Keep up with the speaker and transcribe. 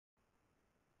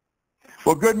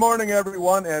Well, good morning,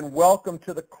 everyone, and welcome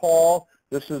to the call.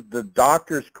 This is the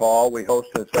doctor's call. We host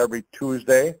this every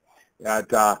Tuesday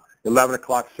at 11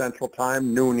 o'clock Central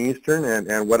Time, noon Eastern,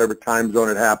 and whatever time zone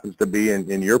it happens to be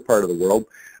in your part of the world.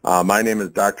 My name is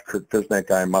Dr. Kurt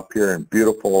Fisnick. I'm up here in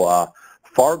beautiful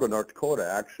Fargo, North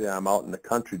Dakota. Actually, I'm out in the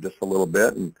country just a little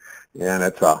bit, and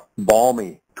it's a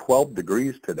balmy 12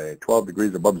 degrees today, 12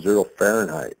 degrees above 0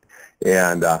 Fahrenheit.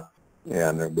 And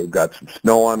we've got some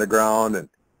snow on the ground, and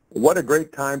what a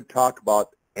great time to talk about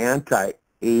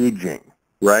anti-aging,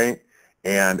 right?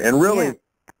 And really,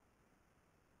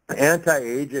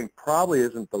 anti-aging probably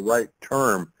isn't the right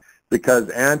term, because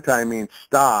anti means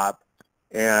stop,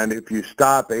 and if you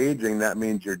stop aging, that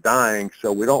means you're dying,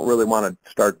 so we don't really want to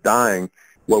start dying.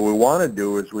 What we want to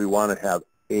do is we want to have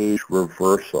age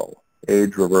reversal,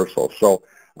 So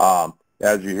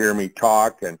as you hear me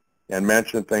talk and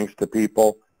mention things to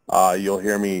people, you'll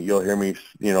hear me,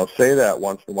 say that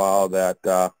once in a while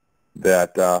that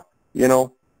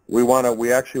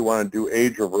we actually want to do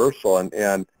age reversal.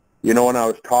 And when I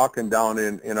was talking down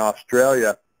in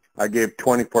Australia, I gave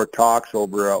 24 talks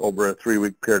over a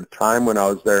 3-week period of time when I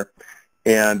was there.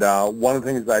 And one of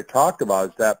the things I talked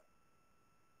about is that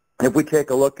if we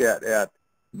take a look at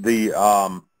the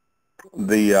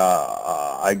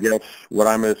I guess what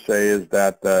I'm going to say is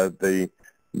that the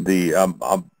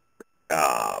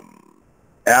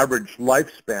average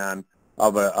lifespan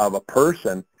of a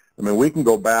person, I mean, we can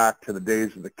go back to the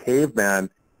days of the caveman,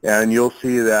 and you'll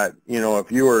see that,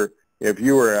 if you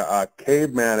were a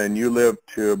caveman and you lived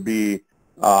to be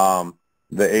the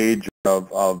age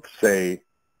of say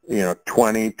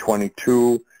 20,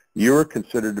 22, you were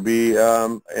considered to be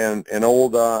an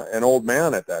old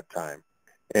man at that time.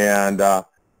 And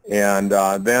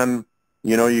then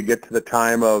you get to the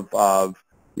time of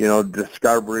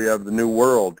discovery of the New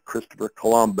World, Christopher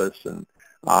Columbus and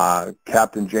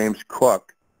Captain James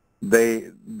Cook.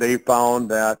 They found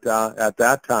that at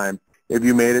that time, if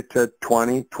you made it to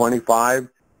 20, 25,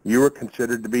 you were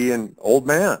considered to be an old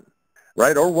man,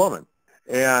 right, or woman.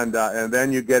 And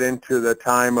then you get into the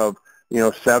time of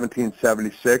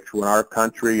 1776, when our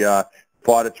country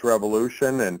fought its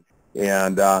revolution, and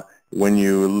when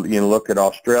you look at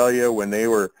Australia, when they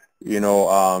were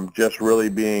just really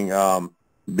being a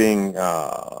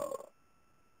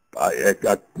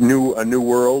new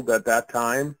world at that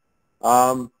time,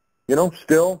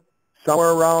 still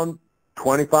somewhere around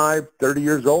 25, 30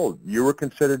 years old, you were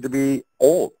considered to be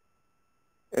old.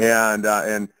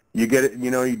 And you get it,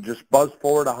 you just buzz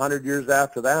forward 100 years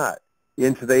after that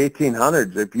into the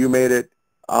 1800s. If you made it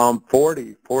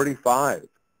 40, 45,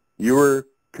 you were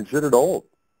considered old.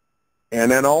 And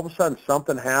then all of a sudden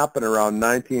something happened around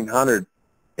 1900,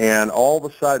 and all of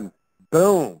a sudden,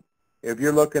 boom, if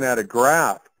you're looking at a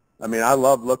graph, I mean, I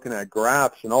love looking at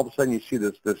graphs, and all of a sudden you see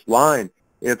this line.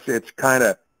 It's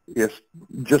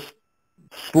just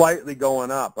slightly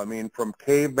going up. I mean, from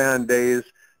caveman days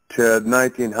to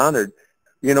 1900,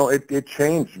 it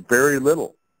changed very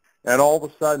little. And all of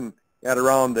a sudden, at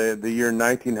around the year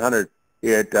 1900,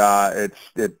 the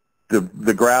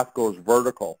graph goes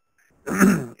vertical.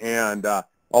 And all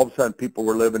of a sudden people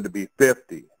were living to be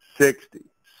 50, 60,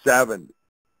 70,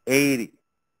 80,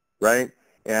 right?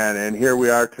 And here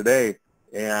we are today,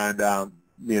 and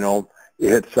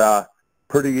it's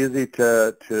pretty easy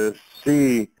to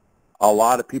see a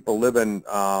lot of people living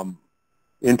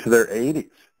into their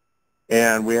 80s.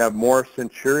 And we have more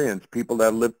centurions, people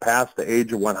that live past the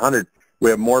age of 100. We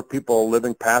have more people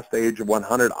living past the age of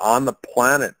 100 on the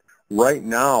planet right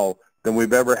now than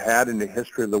we've ever had in the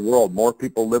history of the world. More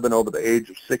people living over the age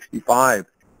of 65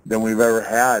 than we've ever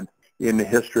had in the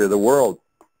history of the world.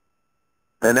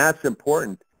 And that's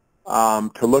important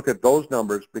to look at those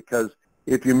numbers, because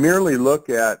if you merely look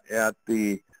at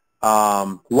the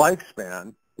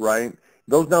lifespan, right,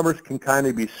 those numbers can kind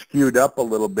of be skewed up a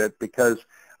little bit, because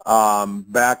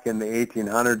back in the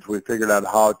 1800s we figured out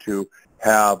how to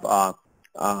have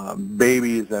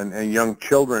babies and young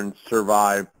children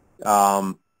survive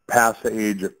past the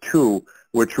age of 2,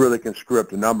 which really can screw up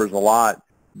the numbers a lot.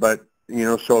 But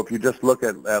so if you just look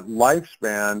at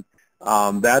lifespan,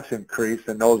 that's increased,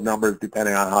 and those numbers,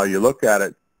 depending on how you look at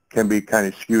it, can be kind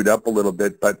of skewed up a little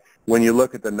bit. But when you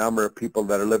look at the number of people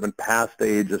that are living past the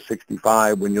age of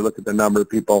 65, when you look at the number of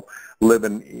people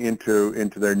living into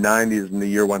their 90s in the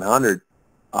year 100,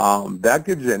 that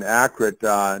gives you an accurate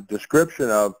description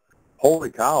of, holy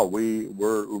cow,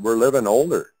 we're living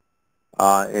older.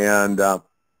 And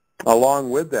along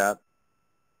with that,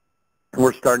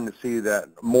 we're starting to see that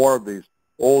more of these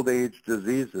old age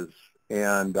diseases,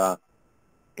 and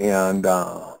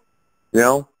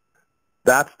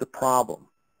that's the problem.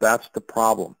 That's the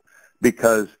problem,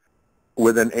 because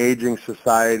with an aging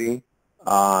society,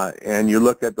 and you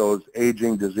look at those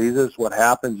aging diseases, what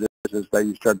happens is that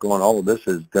you start going, oh, this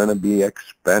is going to be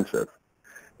expensive,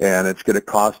 and it's going to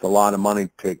cost a lot of money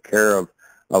to take care of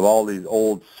all these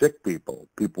old sick people,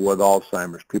 people with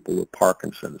Alzheimer's, people with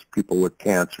Parkinson's, people with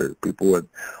cancer, people with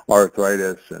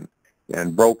arthritis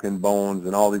and broken bones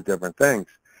and all these different things.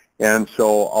 And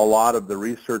so a lot of the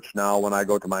research now, when I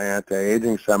go to my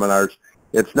anti-aging seminars,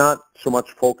 it's not so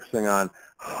much focusing on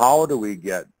how do we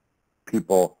get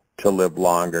people to live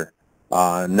longer.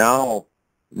 Now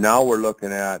we're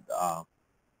looking at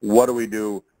what do we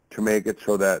do to make it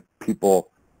so that people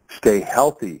stay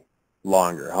healthy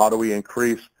longer? How do we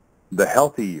increase the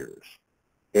healthy years?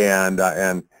 And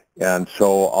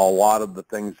so a lot of the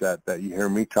things that you hear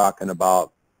me talking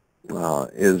about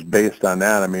is based on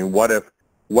that. I mean, what if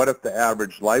the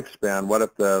average lifespan, what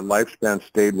if the lifespan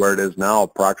stayed where it is now,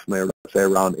 approximately, let's say,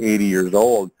 around 80 years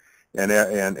old, and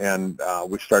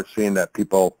we start seeing that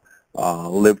people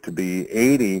live to be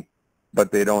 80,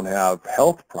 but they don't have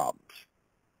health problems?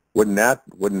 Wouldn't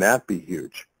that be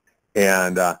huge?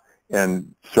 And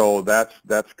so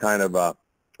that's kind of a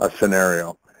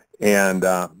scenario. And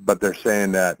but they're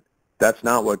saying that that's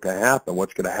not what's going to happen.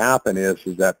 What's going to happen is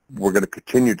that we're going to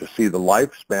continue to see the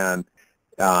lifespan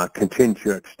continue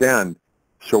to extend.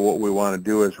 So what we want to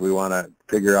do is we want to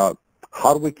figure out,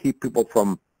 how do we keep people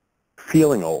from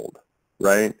feeling old,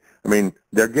 right? I mean,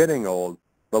 they're getting old,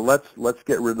 but let's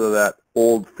get rid of that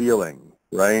old feeling,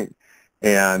 right?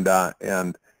 And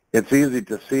it's easy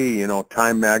to see, you know,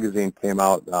 Time magazine came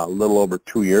out a little over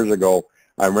 2 years ago.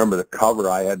 I remember the cover.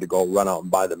 I had to go run out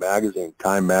and buy the magazine,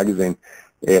 Time magazine.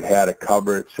 It had a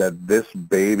cover. It said, "This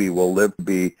baby will live to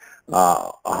be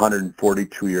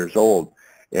 142 years old."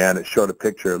 And it showed a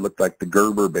picture. It looked like the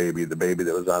Gerber baby, the baby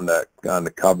that was on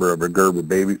the cover of a Gerber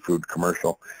baby food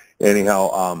commercial.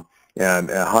 Anyhow, and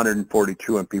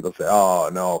 142, and people say, "Oh,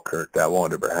 no, Kurt, that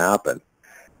won't ever happen."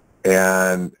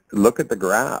 And look at the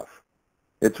graph.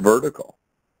 It's vertical.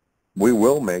 We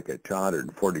will make it to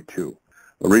 142.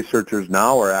 Researchers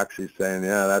now are actually saying,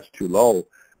 yeah, that's too low.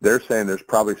 They're saying there's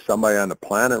probably somebody on the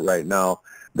planet right now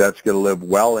that's going to live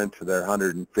well into their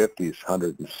 150s,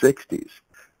 160s.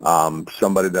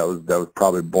 Somebody that was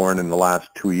probably born in the last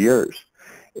 2 years.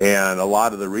 And a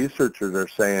lot of the researchers are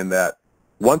saying that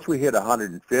once we hit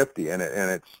 150, and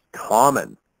it's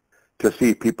common to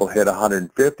see people hit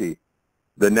 150,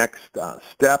 the next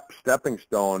stepping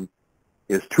stone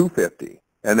is 250.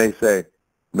 And they say,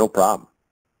 no problem.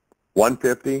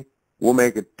 150, we'll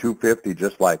make it 250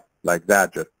 just like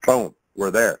that, just boom,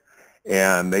 we're there.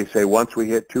 And they say once we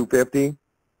hit 250,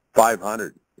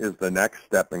 500 is the next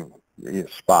stepping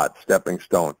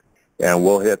stone, and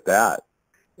we'll hit that.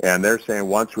 And they're saying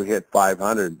once we hit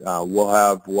 500, we'll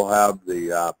have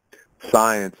the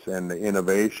science and the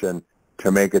innovation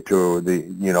to make it to the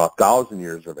 1,000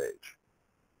 years of age.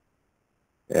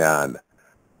 And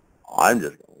I'm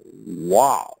just,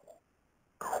 wow,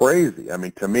 crazy. I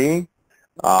mean, to me,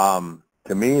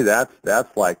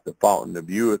 that's like the fountain of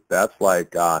youth. That's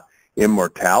like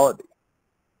immortality.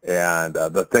 And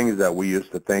the things that we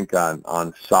used to think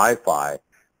on sci-fi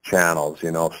channels,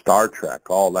 Star Trek,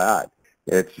 all that,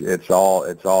 it's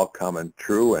all coming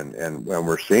true, and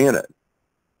we're seeing it.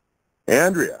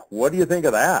 Andrea, what do you think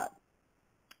of that?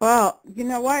 Well, you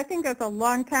know what? I think that's a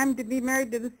long time to be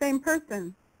married to the same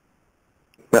person.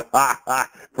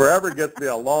 Forever gets me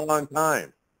a long, long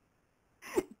time.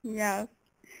 Yes.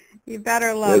 You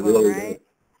better love them, right?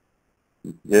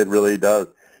 It really does.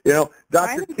 Dr.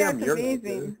 I think Kim, that's you're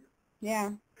amazing.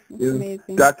 Yeah, it's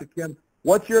amazing. Dr. Kim,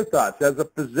 what's your thoughts as a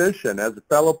physician, as a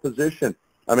fellow physician?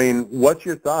 I mean, what's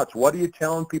your thoughts? What are you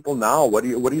telling people now? What are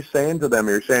you saying to them?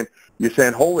 You're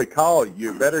saying, holy cow,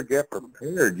 you better get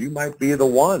prepared. You might be the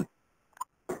one.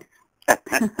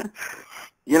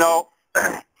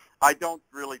 I don't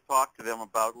really talk to them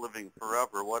about living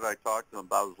forever. What I talk to them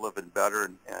about is living better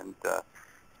and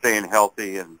staying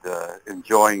healthy and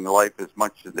enjoying life as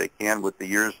much as they can with the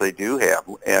years they do have.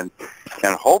 And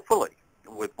hopefully,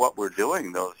 with what we're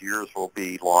doing, those years will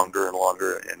be longer and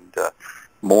longer and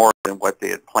more than what they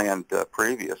had planned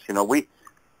previous.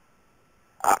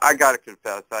 I got to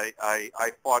confess,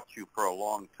 I fought you for a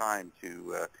long time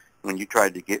when you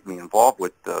tried to get me involved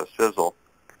with Sizzle.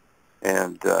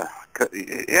 And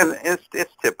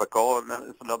it's typical, and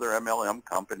it's another MLM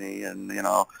company, and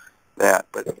that.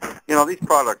 But these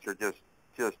products are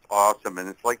just awesome, and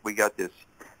it's like we got this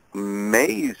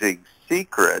amazing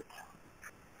secret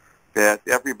that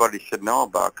everybody should know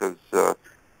about, because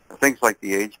things like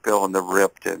the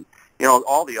AgePill&RIPT and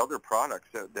all the other products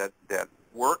that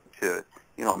work to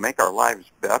make our lives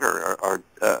better are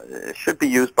should be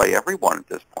used by everyone at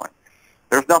this point.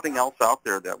 there's nothing else out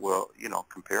there that will,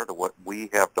 compare to what we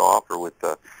have to offer with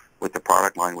the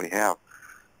product line we have.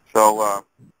 So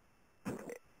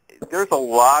there's a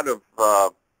lot of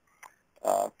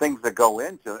things that go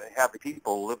into having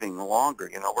people living longer.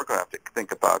 We're going to have to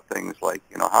think about things like,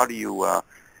 how do you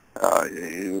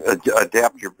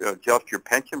adjust your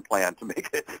pension plan to make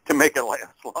it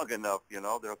last long enough.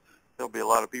 There'll be a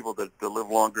lot of people that live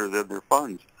longer than their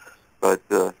funds. But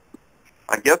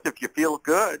I guess if you feel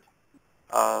good,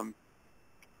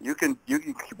 you can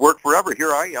work forever.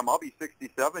 Here I am. I'll be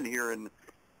 67 here in a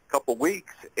couple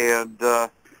weeks, and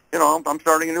I'm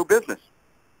starting a new business,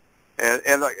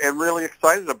 and I'm really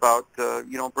excited about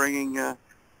bringing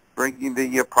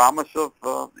the promise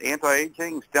of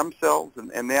anti-aging, stem cells,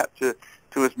 and that to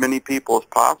as many people as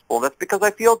possible. That's because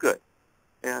I feel good,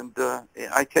 and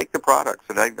I take the products,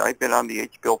 and I've been on the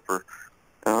AgePill for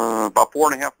about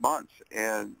 4.5 months,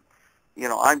 and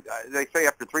they say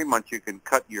after 3 months you can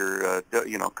cut your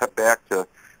cut back to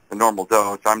the normal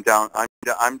dose. I'm down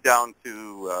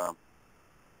to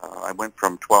I went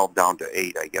from 12 down to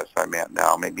 8. I guess I'm at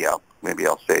now. Maybe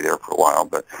I'll stay there for a while,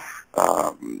 but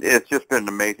it's just been an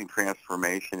amazing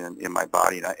transformation in my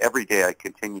body, and every day I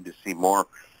continue to see more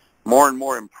and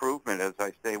more improvement as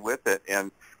I stay with it.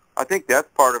 And I think that's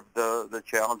part of the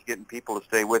challenge, getting people to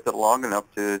stay with it long enough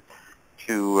to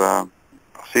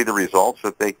see the results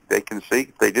that they can see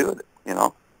if they do it.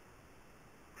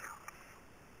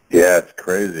 Yeah, it's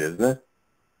crazy, isn't it?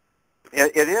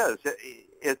 It is.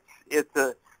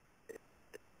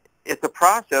 It's a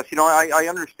process. I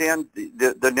understand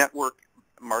the network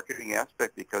marketing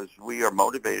aspect, because we are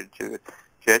motivated to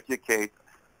educate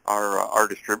our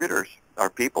distributors, our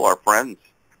people, our friends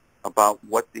about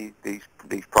what these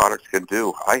products can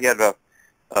do. I had a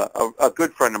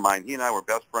good friend of mine. He and I were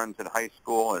best friends in high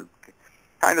school, and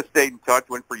kind of stayed in touch,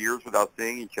 went for years without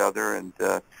seeing each other, and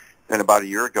then about a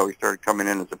year ago he started coming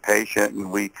in as a patient,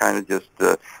 and we kind of just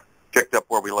picked up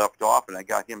where we left off, and I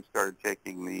got him started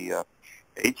taking the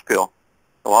AgePill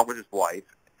along with his wife.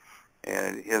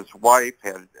 And his wife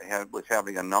was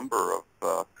having a number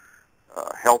of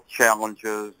health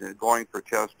challenges and going for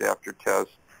test after test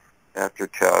after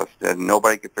test, and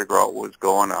nobody could figure out what was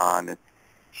going on. And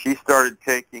she started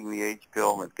taking the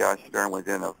AgePill, and gosh darn,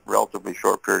 within a relatively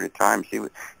short period of time,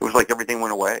 it was like everything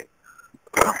went away.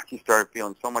 She started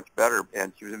feeling so much better,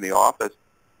 and she was in the office,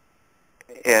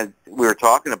 and we were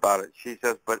talking about it. She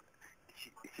says, but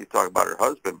she's talking about her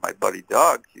husband, my buddy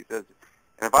Doug. She says,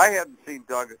 and if I hadn't seen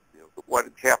Doug, what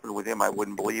had happened with him, I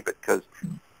wouldn't believe it, because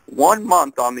 1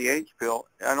 month on the AgePill,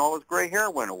 and all his gray hair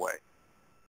went away.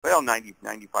 Well,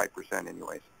 95%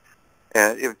 anyways.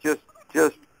 And it was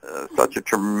just such a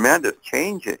tremendous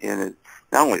change in it,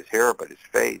 not only his hair, but his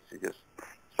face. It just,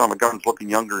 Son of a gun's looking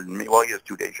younger than me. Well, he is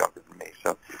 2 days younger than me,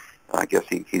 so I guess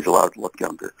he's allowed to look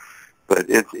younger. But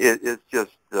it's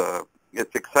just,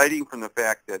 it's exciting from the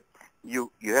fact that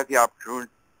you have the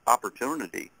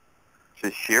opportunity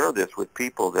to share this with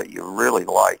people that you really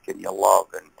like and you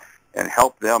love, and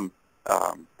help them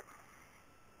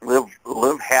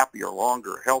live happier,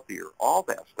 longer, healthier, all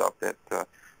that stuff that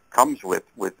comes with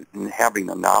having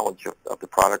the knowledge of the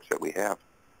products that we have.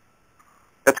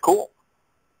 That's cool.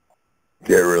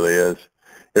 Yeah, it really is.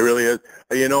 It really is.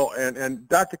 And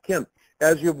Dr. Kim,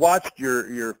 as you've watched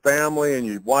your family, and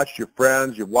you've watched your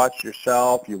friends, you've watched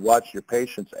yourself, you've watched your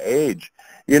patients age,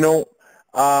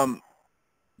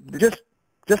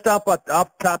 just off the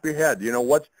top of your head,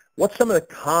 what's some of the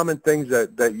common things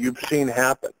that you've seen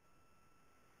happen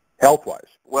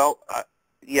health-wise? Well,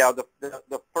 yeah,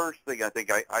 the first thing I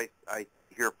think I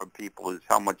hear from people is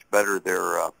how much better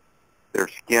their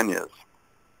skin is.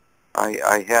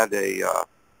 I had a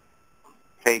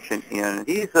patient in.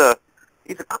 He's a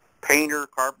painter,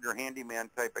 carpenter, handyman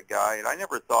type of guy, and I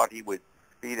never thought he would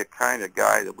be the kind of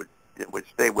guy that would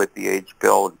stay with the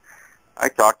AgePill. And I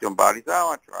talked to him about it. He said, "I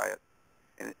want to try it."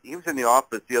 And he was in the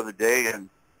office the other day, and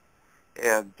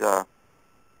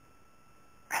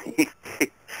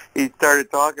he started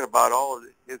talking about all of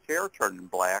his hair turning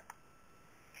black.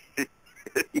 He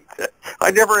said,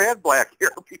 "I never had black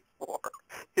hair before.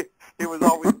 It was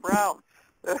always brown."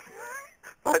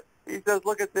 But he says,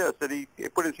 "Look at this," and he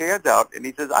put his hand out, and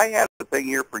he says, "I had the thing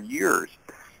here for years,"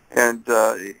 and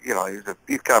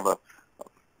he's kind of a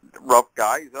rough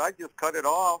guy. He said, "I just cut it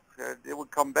off, and it would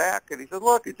come back," and he said,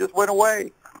 "Look, it just went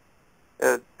away."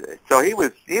 So he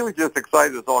was just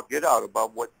excited as all get out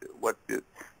about what the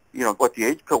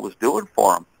AgePill was doing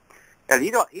for him, and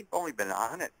he'd only been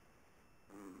on it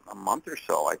a month or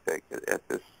so, I think, at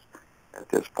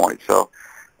this point. So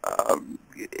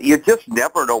you just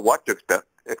never know what to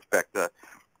expect.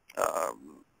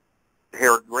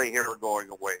 gray hair going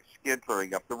away, skin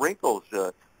clearing up, the wrinkles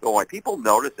go away. People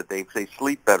notice that they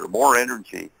sleep better, more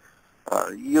energy.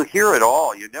 You hear it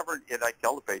all. You never, and I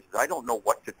tell the patients, I don't know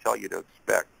what to tell you to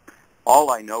expect.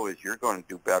 All I know is you're going to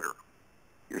do better.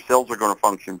 Your cells are going to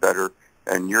function better,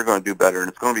 and you're going to do better. And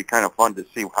it's going to be kind of fun to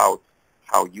see how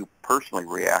you personally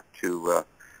react to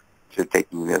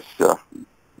taking this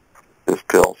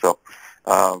pill. So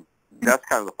that's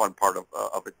kind of the fun part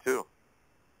of it too.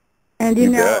 And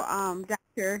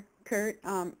Dr. Kurt,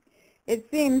 it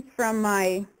seems from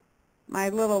my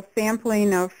little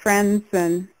sampling of friends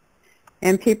and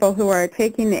people who are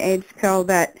taking the Age pill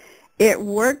that it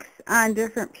works on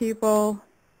different people.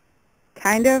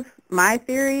 Kind of, my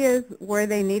theory is where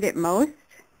they need it most.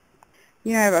 I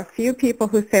have a few people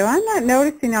who say, well, I'm not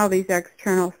noticing all these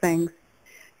external things,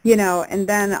 and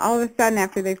then all of a sudden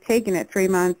after they've taken it 3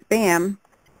 months, bam,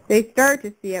 they start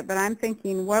to see it. But I'm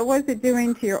thinking, what was it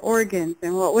doing to your organs,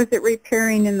 and what was it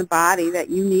repairing in the body that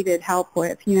you needed help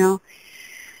with,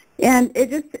 And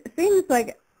it just seems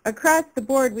like across the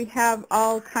board we have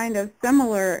all kind of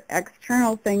similar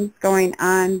external things going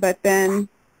on, but then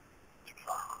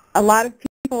a lot of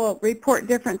people report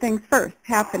different things first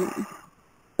happening.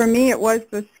 For me, it was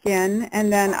the skin,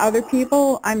 and then other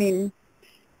people,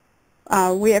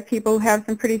 we have people who have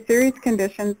some pretty serious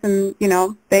conditions, and,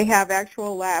 they have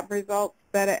actual lab results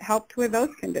that it helped with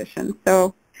those conditions.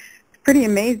 So it's pretty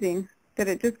amazing that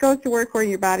it just goes to work where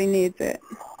your body needs it.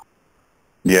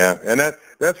 Yeah, and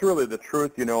that's really the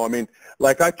truth,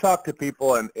 Like I talk to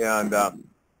people and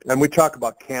we talk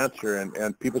about cancer,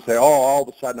 and people say, oh, all of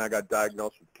a sudden I got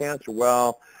diagnosed with cancer.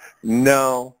 Well,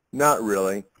 no, not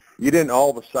really. You didn't all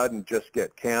of a sudden just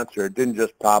get cancer. It didn't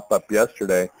just pop up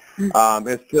yesterday.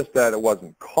 It's just that it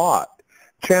wasn't caught.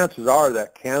 Chances are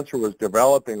that cancer was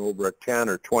developing over a 10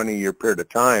 or 20-year period of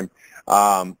time,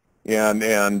 and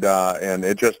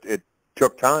it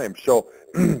took time. So,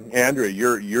 Andrea,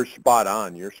 you're spot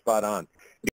on. You're spot on,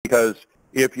 because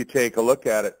if you take a look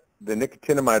at it, the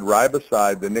nicotinamide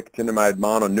riboside, the nicotinamide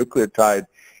mononucleotide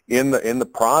in the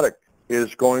product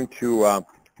is going to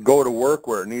go to work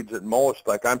where it needs it most.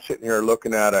 Like I'm sitting here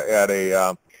looking at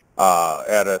a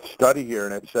study here,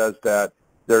 and it says that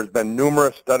there's been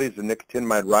numerous studies of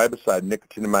nicotinamide riboside,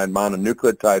 nicotinamide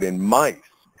mononucleotide in mice,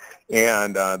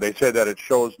 and they say that it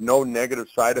shows no negative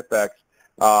side effects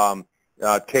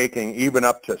taking even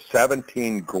up to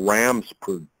 17 grams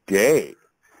per day,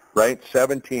 right?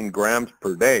 17 grams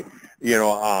per day.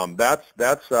 That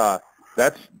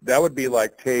would be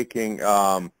like taking.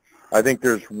 I think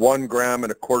there's 1 gram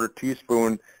and a quarter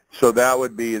teaspoon, so that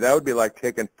would be like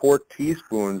taking 4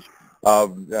 teaspoons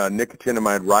of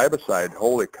nicotinamide riboside.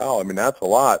 Holy cow! That's a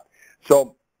lot.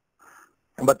 So,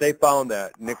 but they found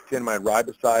that nicotinamide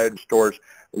riboside stores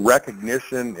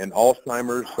recognition in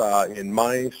Alzheimer's in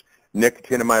mice.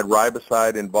 Nicotinamide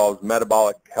riboside involves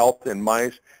metabolic health in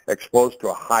mice exposed to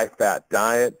a high-fat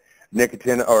diet.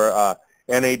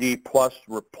 NAD plus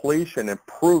repletion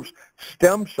improves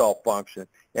stem cell function,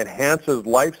 enhances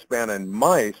lifespan in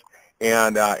mice,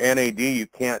 and NAD, you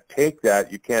can't take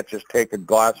that. You can't just take a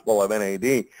glass full of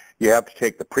NAD. You have to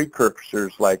take the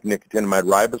precursors like nicotinamide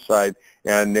riboside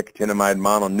and nicotinamide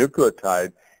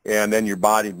mononucleotide, and then your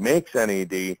body makes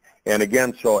NAD. And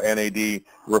again, so NAD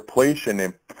repletion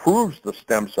improves the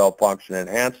stem cell function,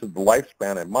 enhances the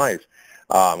lifespan in mice.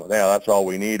 That's all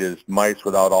we need is mice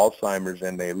without Alzheimer's,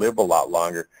 and they live a lot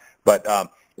longer. But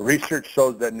research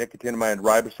shows that nicotinamide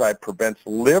riboside prevents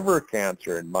liver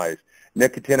cancer in mice.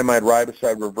 Nicotinamide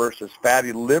riboside reverses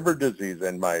fatty liver disease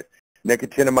in mice.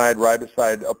 Nicotinamide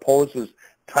riboside opposes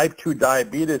type 2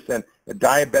 diabetes and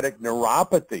diabetic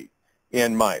neuropathy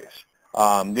in mice.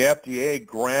 The FDA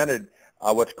granted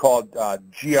what's called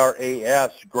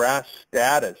GRAS, GRAS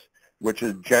status, which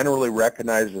is generally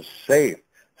recognized as safe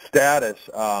status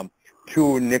to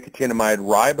nicotinamide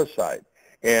riboside,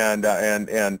 and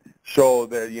so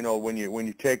that when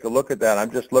you take a look at that, I'm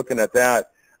just looking at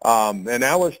that, and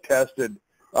that was tested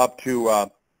up to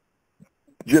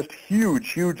just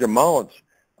huge amounts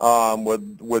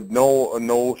with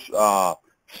no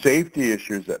safety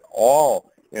issues at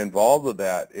all involved with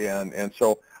that, and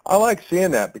so I like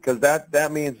seeing that, because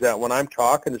that means that when I'm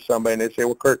talking to somebody and they say,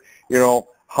 well, Kurt,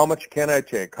 how much can I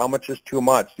take? How much is too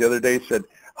much? The other day said,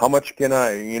 how much can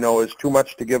I, is too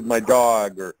much to give my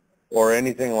dog or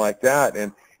anything like that.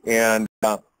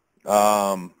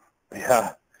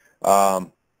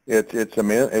 It's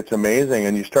amazing.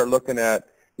 And you start looking at,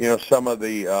 some of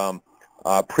the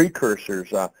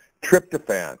precursors,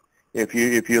 tryptophan. If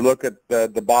you look at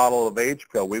the bottle of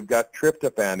AgePill, we've got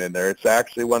tryptophan in there. It's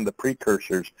actually one of the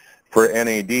precursors for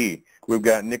NAD. We've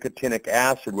got nicotinic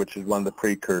acid, which is one of the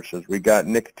precursors. We've got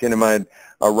nicotinamide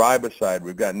riboside.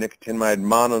 We've got nicotinamide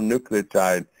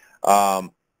mononucleotide.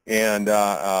 And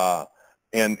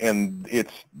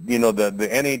it's, you know, the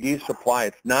NAD supply,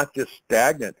 it's not just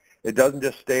stagnant. It doesn't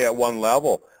just stay at one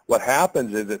level. What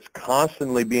happens is it's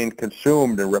constantly being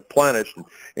consumed and replenished,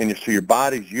 and so your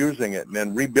body's using it and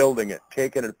then rebuilding it,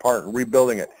 taking it apart and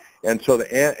rebuilding it. And so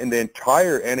the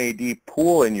entire NAD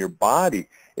pool in your body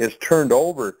is turned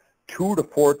over 2 to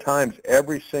 4 times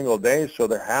every single day. So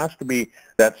there has to be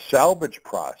that salvage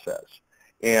process.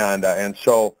 And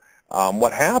so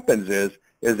what happens is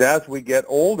as we get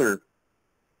older,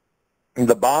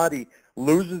 the body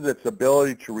loses its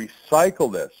ability to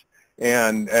recycle this.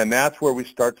 And that's where we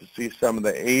start to see some of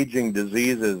the aging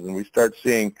diseases, and we start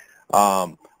seeing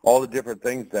all the different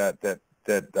things that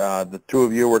the two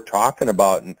of you were talking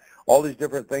about, and all these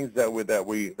different things that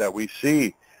we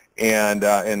see,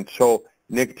 and so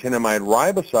nicotinamide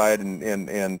riboside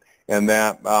and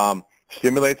that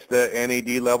stimulates the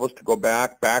NAD levels to go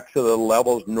back to the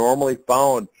levels normally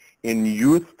found in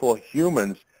youthful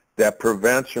humans, that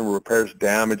prevents and repairs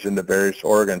damage in the various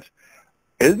organs.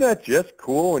 Isn't that just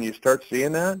cool when you start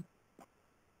seeing that?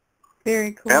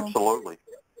 Very cool. Absolutely.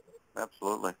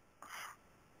 Absolutely.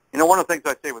 You know, one of the things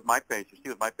I say with my patients,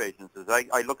 is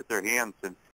I look at their hands,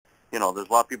 and, you know, there's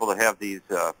a lot of people that have these,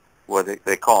 what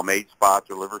they call them age spots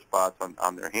or liver spots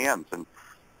on their hands. And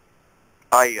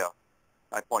I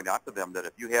point out to them that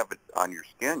if you have it on your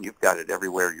skin, you've got it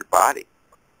everywhere in your body.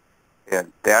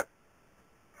 And that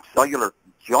cellular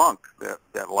junk, that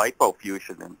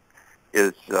lipofuscin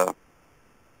is,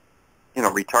 you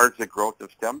know, retards the growth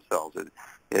of stem cells.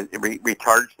 It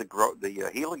retards the growth, the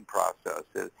healing process.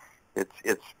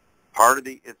 It's part of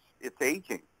it's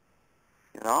aging,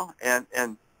 you know, and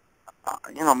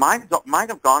you know, mine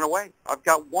have gone away. I've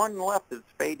got one left that's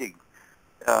fading.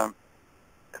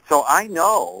 So I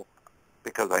know,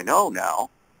 because I know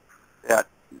now, that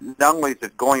not only is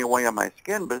it going away on my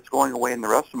skin, but it's going away in the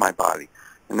rest of my body.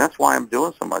 And that's why I'm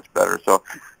doing so much better. So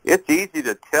it's easy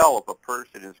to tell if a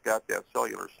person has got that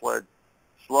cellular sludge,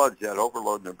 that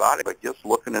overload in their body, by just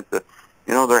looking at the,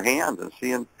 you know, their hands and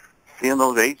seeing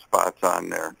those age spots on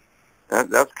there.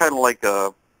 That's kind of like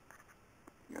the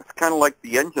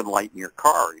engine light in your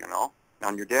car, you know,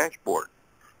 on your dashboard.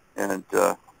 And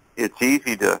it's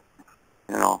easy to,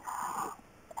 you know,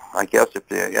 I guess if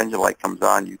the engine light comes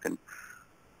on, you can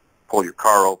pull your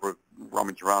car over,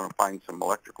 rummage around and find some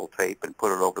electrical tape and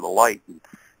put it over the light and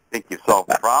think you've solved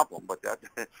the problem. But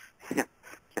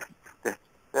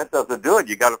that doesn't do it.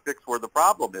 You got to fix where the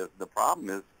problem is. The problem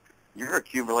is you're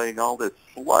accumulating all this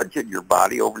sludge in your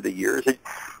body over the years.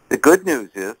 The good news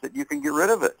is that you can get rid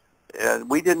of it. And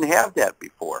we didn't have that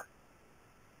before,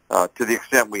 to the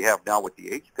extent we have now with the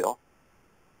AgePill.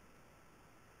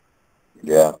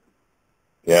 Yeah.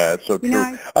 Yeah, it's so true. You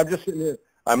know, I'm just sitting here.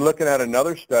 I'm looking at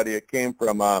another study. It came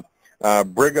from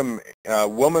Brigham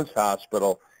Women's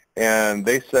Hospital, and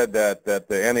they said that the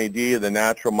NAD, the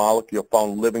natural molecule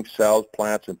found in living cells,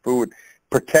 plants, and food,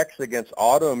 protects against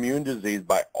autoimmune disease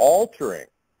by altering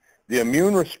the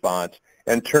immune response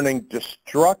and turning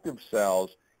destructive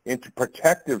cells into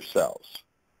protective cells.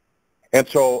 And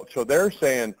so they're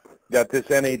saying that this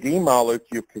NAD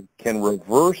molecule can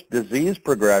reverse disease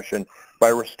progression by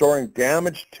restoring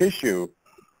damaged tissue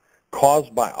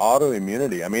caused by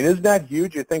autoimmunity. I mean, isn't that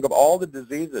huge? You think of all the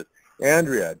diseases.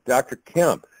 Andrea, Dr.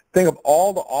 Kemp, think of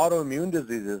all the autoimmune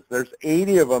diseases. There's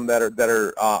 80 of them that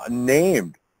are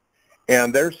named,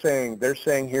 and they're saying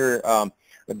here,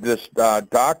 this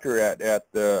doctor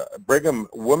at the Brigham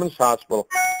Women's Hospital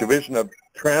Division of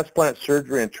Transplant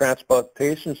Surgery and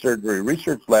Transplantation Surgery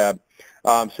Research Lab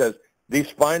says these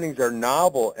findings are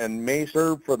novel and may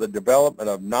serve for the development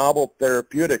of novel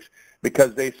therapeutics,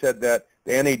 because they said that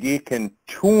the NAD can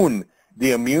tune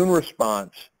the immune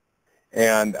response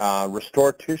and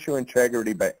restore tissue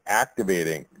integrity by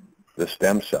activating the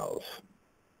stem cells.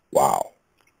 Wow.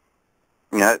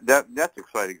 Yeah, that's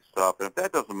exciting stuff. And if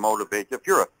that doesn't motivate you,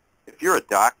 if you're a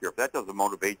doctor, if that doesn't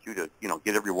motivate you to, you know,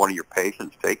 get every one of your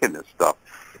patients taking this stuff,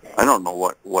 I don't know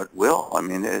what will. I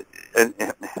mean,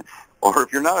 or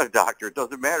if you're not a doctor, it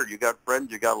doesn't matter. You got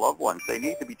friends, you got loved ones. They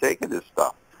need to be taking this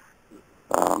stuff.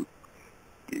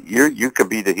 You could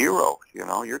be the hero. You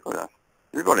know, you're going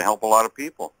to help a lot of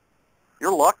people.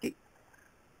 You're lucky.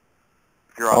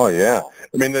 Oh, yeah.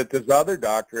 I mean, this other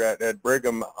doctor at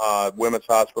Brigham Women's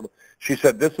Hospital, she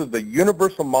said this is the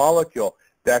universal molecule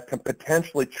that can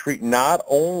potentially treat not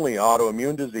only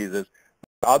autoimmune diseases,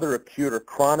 but other acute or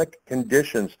chronic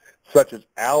conditions such as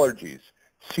allergies,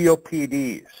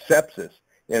 COPD, sepsis,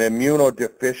 and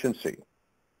immunodeficiency.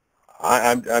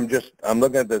 I'm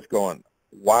looking at this going,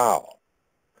 wow.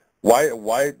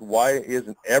 Why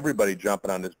isn't everybody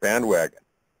jumping on this bandwagon?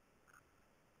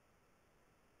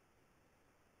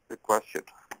 Good question.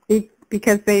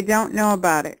 Because they don't know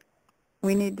about it.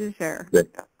 We need to share.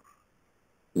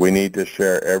 We need to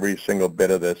share every single bit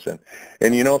of this.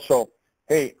 And you know, so,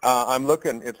 hey, I'm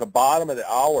looking, it's the bottom of the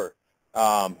hour,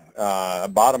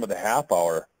 bottom of the half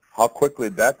hour. How quickly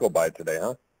did that go by today,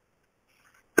 huh?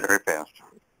 Very fast.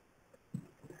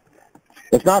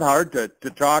 It's not hard to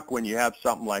talk when you have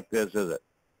something like this, is it?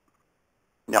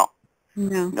 No.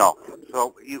 No. No.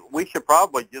 So we should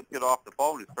probably just get off the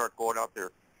phone and start going out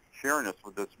there sharing this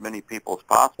with as many people as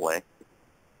possible, eh?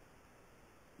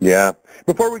 Yeah.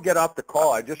 Before we get off the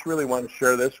call, I just really want to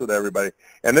share this with everybody.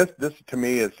 And this to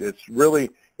me is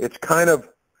it's kind of,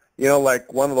 you know,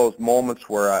 like one of those moments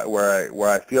where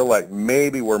I feel like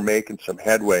maybe we're making some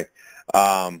headway.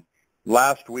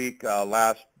 Last week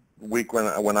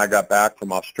when I got back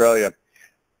from Australia,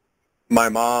 my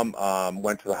mom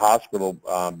went to the hospital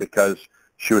because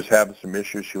she was having some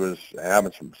issues. She was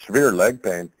having some severe leg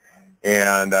pain,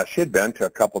 and she had been to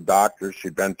a couple doctors.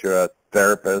 She'd been to a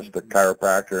therapist, a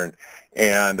chiropractor,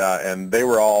 and they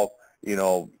were all, you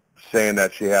know, saying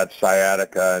that she had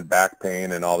sciatica and back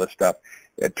pain and all this stuff.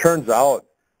 It turns out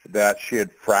that she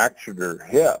had fractured her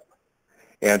hip,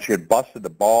 and she had busted the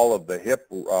ball of the hip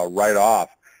right off,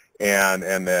 and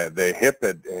the hip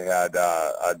had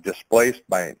displaced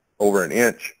by over an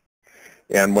inch.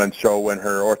 And when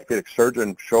her orthopedic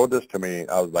surgeon showed this to me,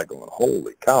 I was like, going,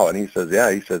 holy cow! And he says, yeah,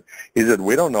 he said,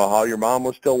 we don't know how your mom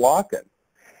was still walking.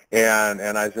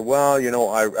 And I said, well, you know,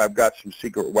 I've got some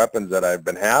secret weapons that I've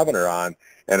been having her on,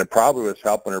 and it probably was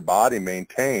helping her body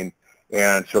maintain.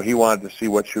 And so he wanted to see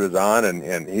what she was on,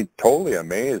 and he totally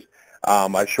amazed.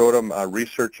 I showed him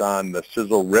research on the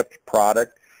AgePill&RIPT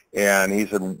product, and he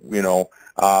said, you know,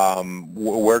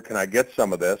 where can I get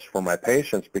some of this for my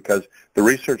patients? Because the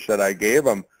research that I gave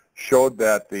him showed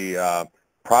that the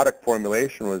product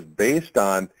formulation was based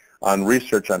on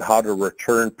research on how to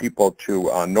return people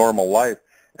to normal life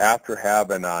after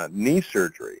having knee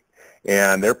surgery.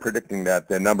 And they're predicting that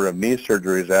the number of knee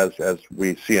surgeries, as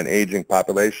we see an aging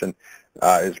population,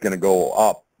 is going to go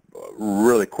up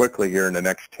really quickly here in the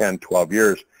next 10, 12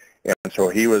 years. And so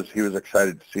he was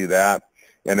excited to see that.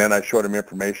 And then I showed him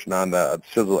information on the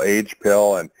Sizzle Age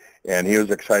Pill, and he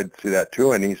was excited to see that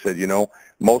too. And he said, you know,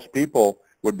 most people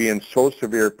would be in so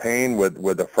severe pain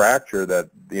with a fracture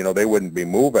that, you know, they wouldn't be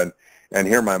moving. And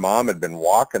here my mom had been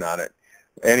walking on it.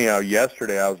 Anyhow,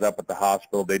 yesterday I was up at the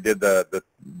hospital. They did the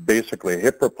basically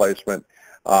hip replacement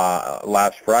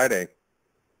last Friday,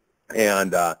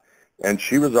 and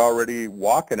she was already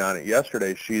walking on it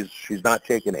yesterday. She's not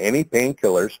taking any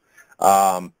painkillers.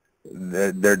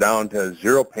 They're down to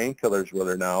 0 painkillers with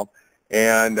her now,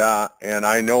 and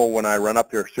I know when I run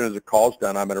up there, as soon as the call's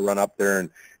done, I'm going to run up there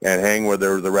and hang with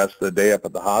her the rest of the day up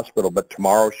at the hospital. But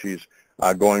tomorrow she's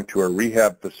going to a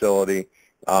rehab facility,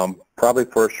 probably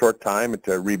for a short time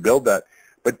to rebuild that.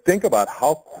 But think about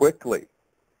how quickly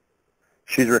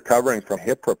she's recovering from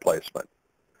hip replacement.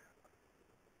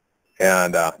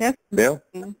 And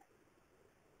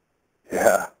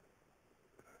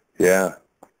yeah,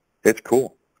 it's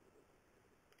cool.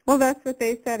 Well, that's what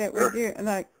they said it would do.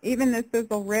 Like even the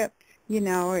AgePill&RIPT, you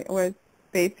know, it was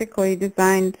basically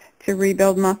designed to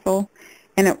rebuild muscle,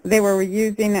 and they were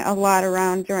using it a lot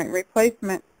around joint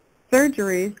replacement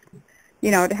surgeries,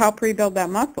 you know, to help rebuild that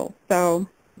muscle. So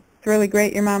it's really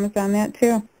great your mom is on that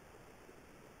too.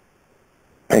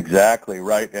 Exactly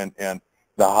right, and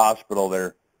the hospital,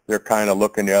 they're kind of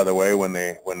looking the other way when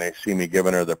they see me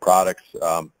giving her the products,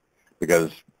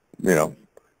 because, you know,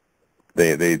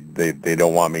 they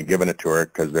don't want me giving it to her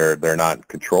because they're not in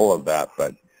control of that,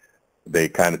 but they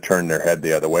kind of turn their head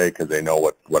the other way because they know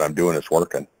what I'm doing is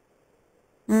working.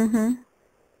 Mhm.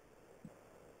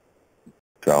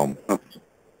 So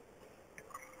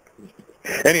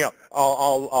anyhow,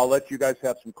 I'll let you guys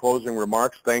have some closing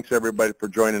remarks. Thanks everybody for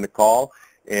joining the call,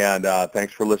 and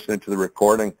thanks for listening to the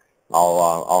recording.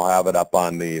 I'll have it up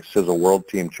on the Sizzle World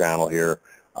Team channel here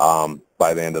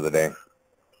by the end of the day.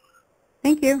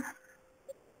 Thank you.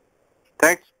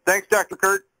 Thanks, Dr.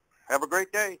 Kurt. Have a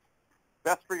great day.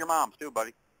 Best for your moms too,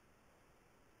 buddy.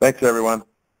 Thanks, everyone.